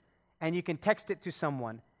link, and you can text it to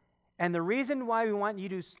someone. And the reason why we want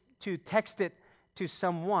you to text it to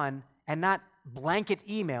someone and not blanket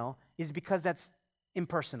email is because that's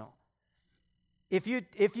impersonal. If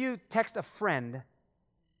you text a friend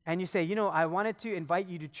and you say, I wanted to invite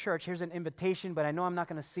you to church, here's an invitation, but I know I'm not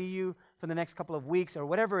going to see you for the next couple of weeks or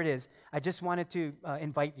whatever it is, I just wanted to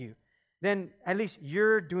invite you. Then at least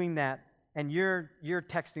you're doing that, and you're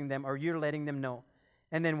texting them or you're letting them know.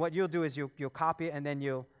 And then what you'll do is you'll copy it, and then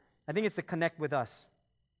I think it's the connect with us.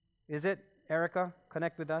 Is it, Erica?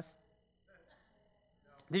 Connect with us?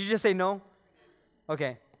 Did you just say no?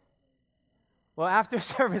 Okay. Well, after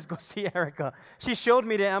service, go see Erica. She showed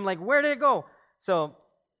me that. I'm like, where did it go? So,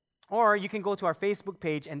 or you can go to our Facebook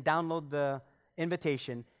page and download the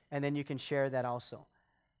invitation, and then you can share that also.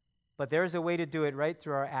 But there's a way to do it right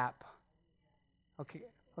through our app.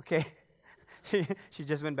 Okay. She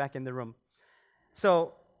just went back in the room.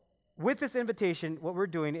 So, with this invitation, what we're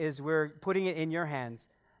doing is we're putting it in your hands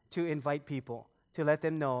to invite people, to let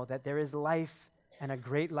them know that there is life and a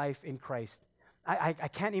great life in Christ. I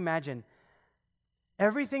can't imagine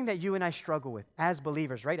everything that you and I struggle with as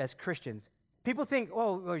believers, right, as Christians. People think,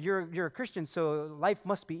 well, you're a Christian, so life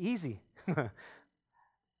must be easy.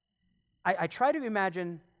 I try to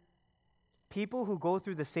imagine people who go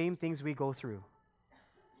through the same things we go through,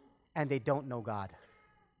 and they don't know God.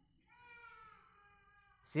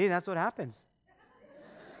 See, that's what happens.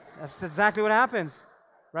 That's exactly what happens.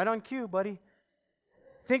 Right on cue, buddy.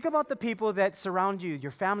 Think about the people that surround you,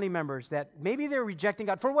 your family members, that maybe they're rejecting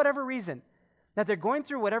God for whatever reason, that they're going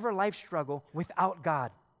through whatever life struggle without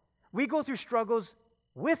God. We go through struggles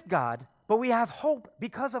with God, but we have hope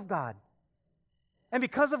because of God. And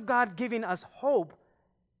because of God giving us hope,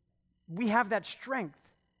 we have that strength.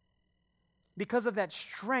 Because of that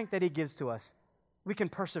strength that He gives to us, we can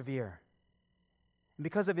persevere. And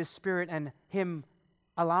because of His Spirit and Him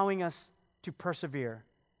allowing us to persevere,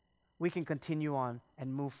 we can continue on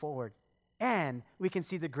and move forward. And we can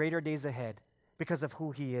see the greater days ahead because of who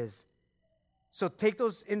He is. So take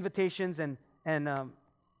those invitations and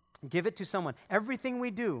give it to someone. Everything we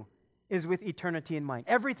do is with eternity in mind.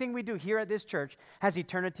 Everything we do here at this church has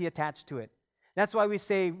eternity attached to it. That's why we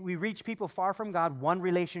say we reach people far from God one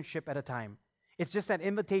relationship at a time. It's just that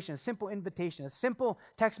invitation, a simple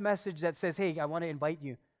text message that says, hey, I want to invite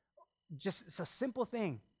you. It's a simple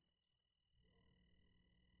thing.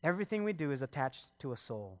 Everything we do is attached to a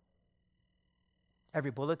soul. Every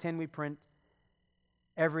bulletin we print,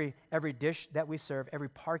 every dish that we serve, every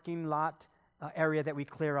parking lot area that we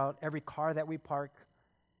clear out, every car that we park,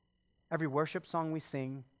 every worship song we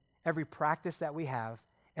sing, every practice that we have,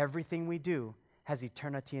 everything we do has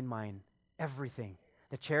eternity in mind. Everything.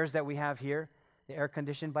 The chairs that we have here, the air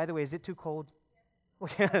conditioned. By the way, is it too cold?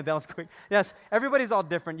 That was quick. Yes, everybody's all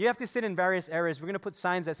different. You have to sit in various areas. We're going to put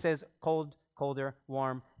signs that says cold, colder,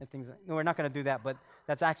 warm, and things. No, we're not going to do that, but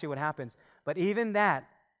that's actually what happens. But even that,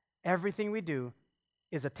 everything we do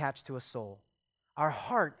is attached to a soul. Our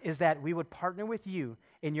heart is that we would partner with you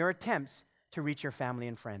in your attempts to reach your family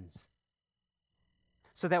and friends.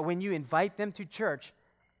 So that when you invite them to church,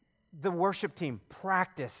 the worship team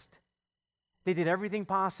practiced. They did everything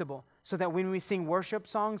possible so that when we sing worship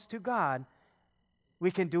songs to God, we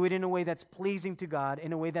can do it in a way that's pleasing to God,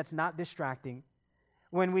 in a way that's not distracting.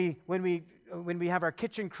 When we have our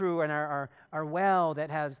kitchen crew and our well that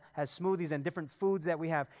has smoothies and different foods that we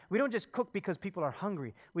have, we don't just cook because people are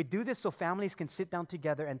hungry. We do this so families can sit down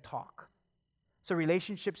together and talk, so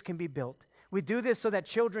relationships can be built. We do this so that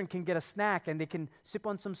children can get a snack and they can sip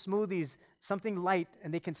on some smoothies, something light,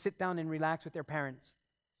 and they can sit down and relax with their parents.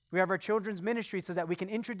 We have our children's ministry so that we can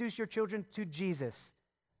introduce your children to Jesus,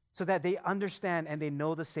 so that they understand and they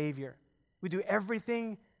know the Savior. We do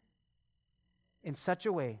everything in such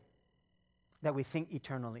a way that we think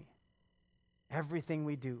eternally. Everything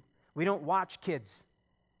we do. We don't watch kids.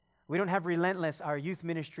 We don't have Relentless, our youth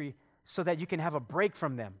ministry, so that you can have a break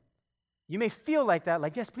from them. You may feel like that,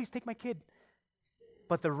 like, yes, please take my kid.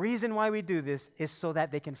 But the reason why we do this is so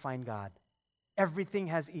that they can find God. Everything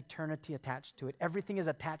has eternity attached to it. Everything is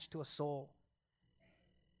attached to a soul.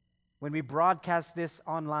 When we broadcast this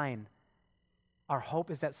online, our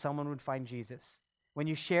hope is that someone would find Jesus. When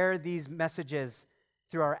you share these messages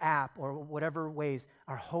through our app or whatever ways,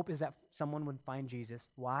 our hope is that someone would find Jesus.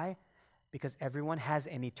 Why? Because everyone has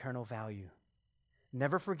an eternal value.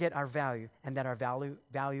 Never forget our value, and that our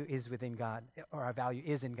value is within God, or our value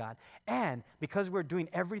is in God. And because we're doing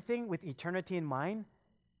everything with eternity in mind,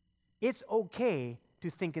 it's okay to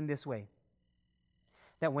think in this way,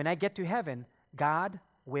 that when I get to heaven, God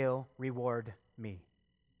will reward me.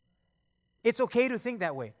 It's okay to think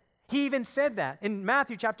that way. He even said that in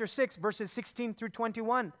Matthew chapter 6, verses 16 through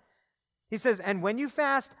 21. He says, "And when you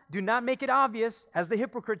fast, do not make it obvious, as the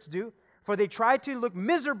hypocrites do, for they try to look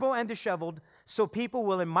miserable and disheveled, so people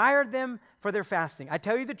will admire them for their fasting. I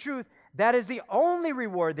tell you the truth, that is the only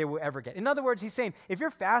reward they will ever get." In other words, he's saying, if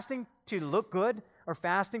you're fasting to look good or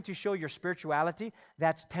fasting to show your spirituality,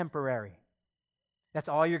 that's temporary. That's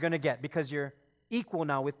all you're going to get, because you're equal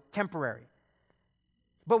now with temporary.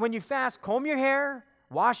 But when you fast, comb your hair,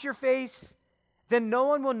 wash your face, then no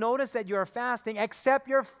one will notice that you are fasting except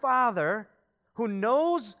your Father, who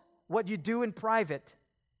knows what you do in private.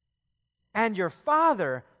 And your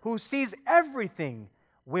Father, who sees everything,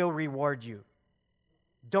 will reward you.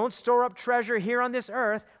 Don't store up treasure here on this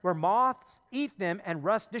earth, where moths eat them and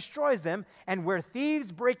rust destroys them, and where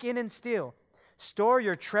thieves break in and steal. Store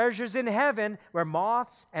your treasures in heaven, where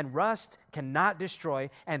moths and rust cannot destroy,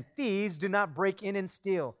 and thieves do not break in and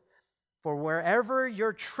steal. For wherever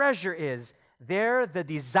your treasure is, there the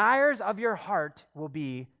desires of your heart will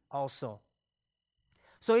be also.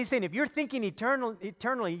 So he's saying, if you're thinking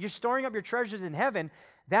eternally, you're storing up your treasures in heaven,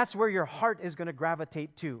 that's where your heart is going to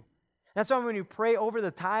gravitate to. That's why when you pray over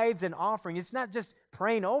the tithes and offering, it's not just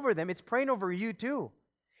praying over them, it's praying over you too.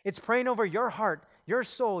 It's praying over your heart, your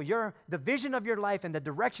soul, the vision of your life and the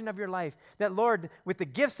direction of your life. That, Lord, with the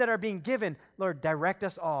gifts that are being given, Lord, direct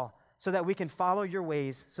us all so that we can follow your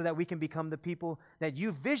ways, so that we can become the people that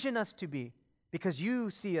you vision us to be, because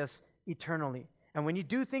you see us eternally. And when you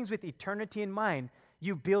do things with eternity in mind,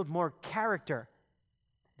 you build more character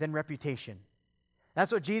than reputation.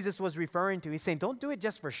 That's what Jesus was referring to. He's saying, don't do it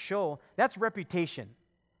just for show. That's reputation.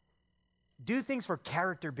 Do things for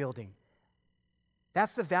character building.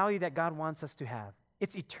 That's the value that God wants us to have.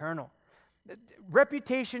 It's eternal.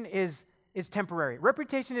 Reputation is temporary.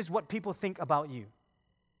 Reputation is what people think about you.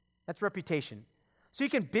 That's reputation. So you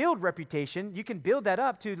can build reputation. You can build that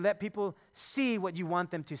up to let people see what you want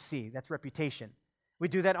them to see. That's reputation. We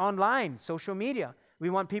do that online, social media. We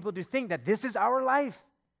want people to think that this is our life.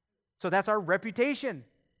 So that's our reputation.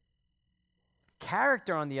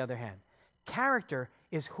 Character, on the other hand, character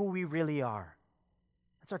is who we really are.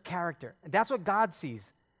 That's our character. And that's what God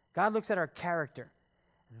sees. God looks at our character.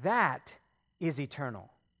 That is eternal.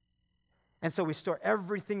 And so we store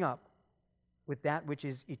everything up with that which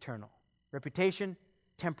is eternal. Reputation,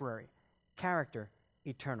 temporary. Character,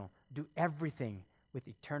 eternal. Do everything with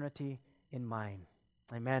eternity in mind.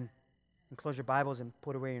 Amen. And close your Bibles and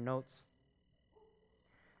put away your notes.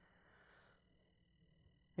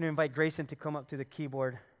 I'm going to invite Grayson to come up to the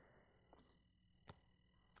keyboard.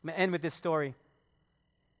 I'm going to end with this story.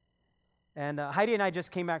 And Heidi and I just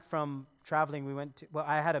came back from traveling.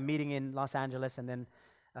 I had a meeting in Los Angeles, and then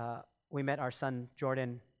we met our son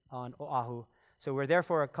Jordan on Oahu. So we were there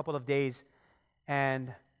for a couple of days.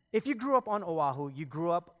 And if you grew up on Oahu, you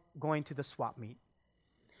grew up going to the swap meet.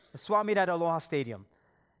 The swap meet at Aloha Stadium.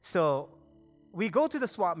 So we go to the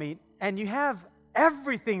swap meet, and you have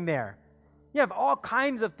everything there. You have all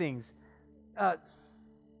kinds of things.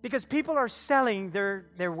 Because people are selling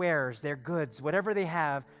their wares, their goods, whatever they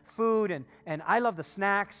have, food, and I love the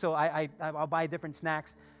snacks, so I'll buy different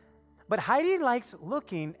snacks. But Heidi likes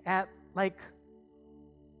looking at, like,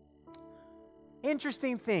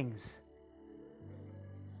 interesting things.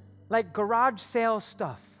 Like garage sale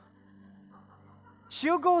stuff.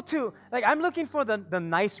 She'll go to, like, I'm looking for the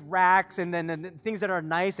nice racks and then the things that are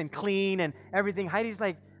nice and clean and everything. Heidi's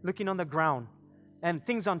like looking on the ground and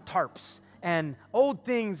things on tarps and old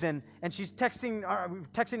things, and she's texting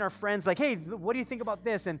our friends like, hey, what do you think about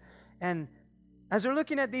this? And as we're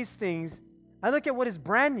looking at these things, I look at what is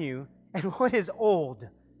brand new and what is old.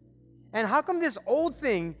 And how come this old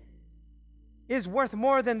thing is worth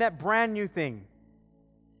more than that brand new thing?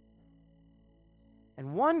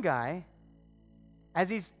 And one guy, as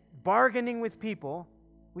he's bargaining with people,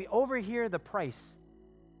 we overhear the price.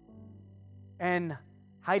 And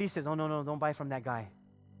Heidi says, oh, no, don't buy from that guy.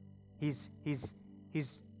 He's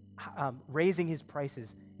raising his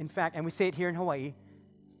prices. In fact, and we say it here in Hawaii,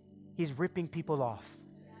 he's ripping people off.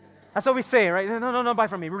 That's what we say, right? No, buy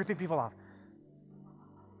from me. We're ripping people off.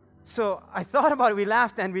 So I thought about it. We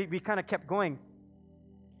laughed and we kind of kept going.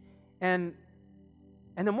 And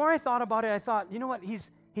the more I thought about it, I thought, you know what? He's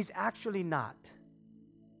actually not.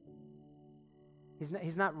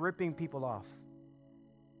 He's not ripping people off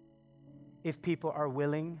if people are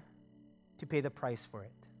willing to pay the price for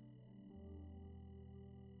it.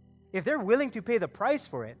 If they're willing to pay the price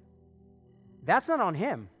for it, that's not on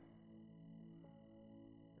him.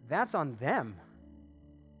 That's on them.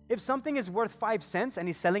 If something is worth 5 cents and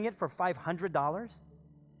he's selling it for $500,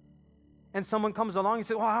 and someone comes along and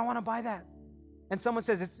says, "Oh, I want to buy that," and someone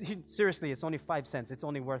says, "Seriously, it's only 5 cents. It's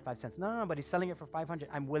only worth 5 cents." No, but he's selling it for $500.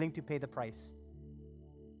 I'm willing to pay the price.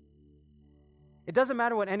 It doesn't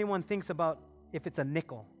matter what anyone thinks about if it's a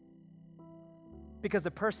nickel, because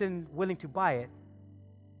the person willing to buy it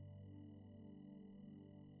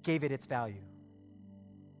gave it its value.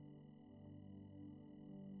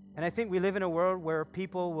 And I think we live in a world where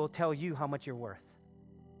people will tell you how much you're worth.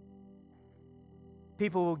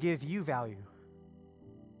 People will give you value.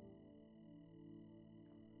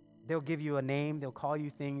 They'll give you a name, they'll call you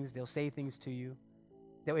things, they'll say things to you,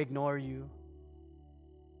 they'll ignore you,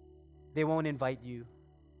 they won't invite you.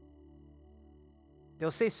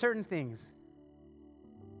 They'll say certain things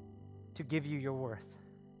to give you your worth.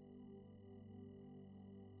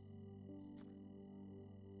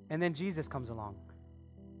 And then Jesus comes along.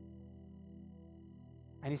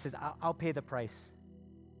 And he says, I'll pay the price.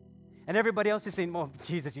 And everybody else is saying, "Oh,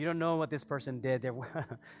 Jesus, you don't know what this person did.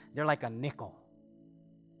 They're like a nickel."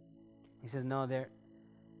 He says, "No,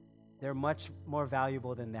 they're much more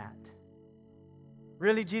valuable than that."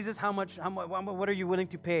 "Really, Jesus? How much? What are you willing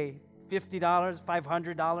to pay? $50,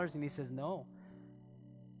 $500? And he says, "No.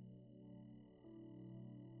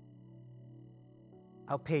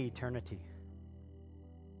 I'll pay eternity."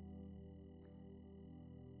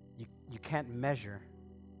 You can't measure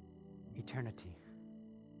eternity.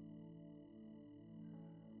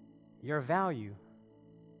 Your value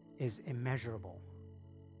is immeasurable.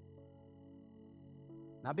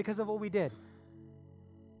 Not because of what we did,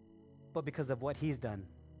 but because of what he's done.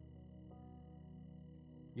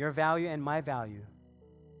 Your value and my value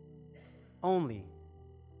only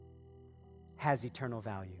has eternal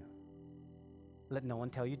value. Let no one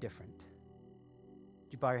tell you different.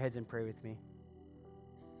 Would you bow your heads and pray with me?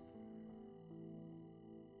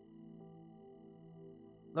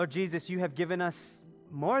 Lord Jesus, you have given us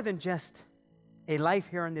more than just a life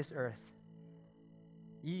here on this earth.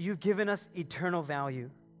 You've given us eternal value.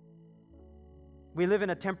 We live in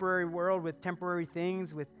a temporary world with temporary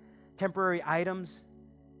things, with temporary items.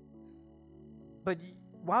 But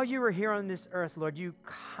while you were here on this earth, Lord, you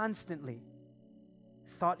constantly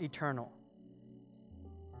thought eternal.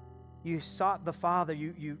 You sought the Father.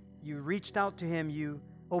 You reached out to him. You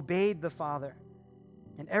obeyed the Father.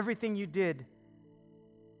 And everything you did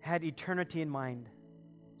had eternity in mind.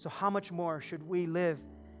 So how much more should we live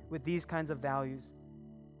with these kinds of values?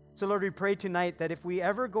 So Lord, we pray tonight that if we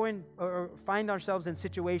ever go in or find ourselves in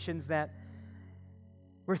situations that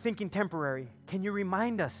we're thinking temporary, can you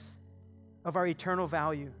remind us of our eternal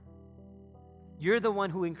value? You're the one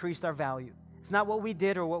who increased our value. It's not what we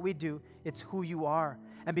did or what we do, it's who you are.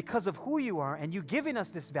 And because of who you are and you giving us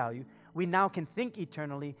this value, we now can think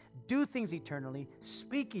eternally, do things eternally,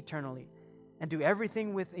 speak eternally, and do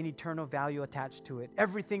everything with an eternal value attached to it.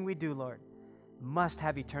 Everything we do, Lord, must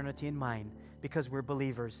have eternity in mind because we're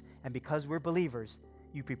believers. And because we're believers,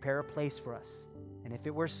 you prepare a place for us. And if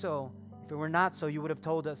it were not so, you would have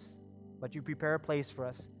told us, but you prepare a place for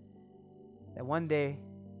us that one day,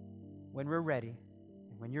 when we're ready,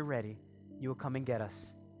 and when you're ready, you will come and get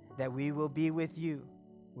us. That we will be with you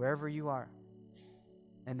wherever you are.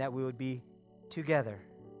 And that we would be together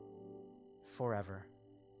forever.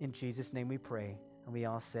 In Jesus' name we pray. And we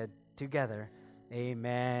all said together,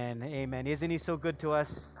 amen, amen. Isn't he so good to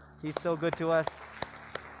us? He's so good to us.